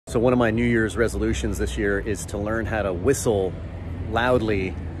So one of my New Year's resolutions this year is to learn how to whistle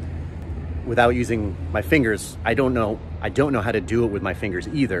loudly without using my fingers. I don't know how to do it with my fingers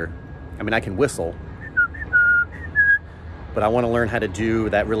either. I mean, I can whistle, but I want to learn how to do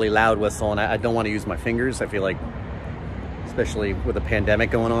that really loud whistle, and I don't want to use my fingers. I feel like, especially with a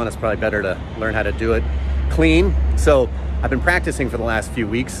pandemic going on, it's probably better to learn how to do it clean. So I've been practicing for the last few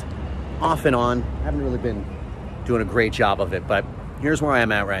weeks, off and on. I haven't really been doing a great job of it, but here's where I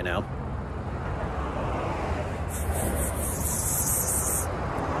am at right now.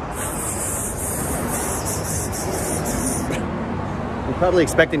 You're probably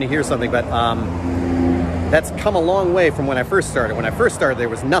expecting to hear something, but that's come a long way from when I first started. When I first started, there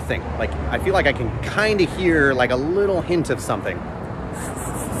was nothing. Like, I feel like I can kind of hear like a little hint of something.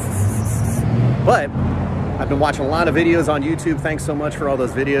 But I've been watching a lot of videos on YouTube. Thanks so much for all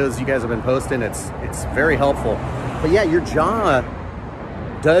those videos you guys have been posting. It's very helpful. But yeah, your jaw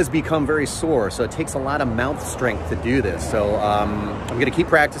does become very sore, so it takes a lot of mouth strength to do this. So I'm gonna keep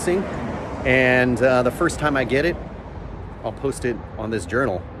practicing, and the first time I get it, I'll post it on this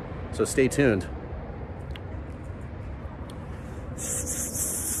journal. So stay tuned.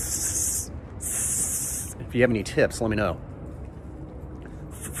 If you have any tips, let me know.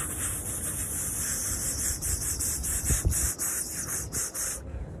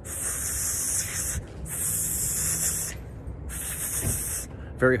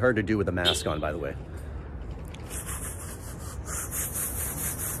 Very hard to do with a mask on, by the way.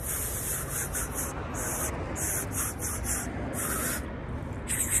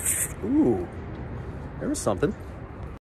 Ooh, there was something.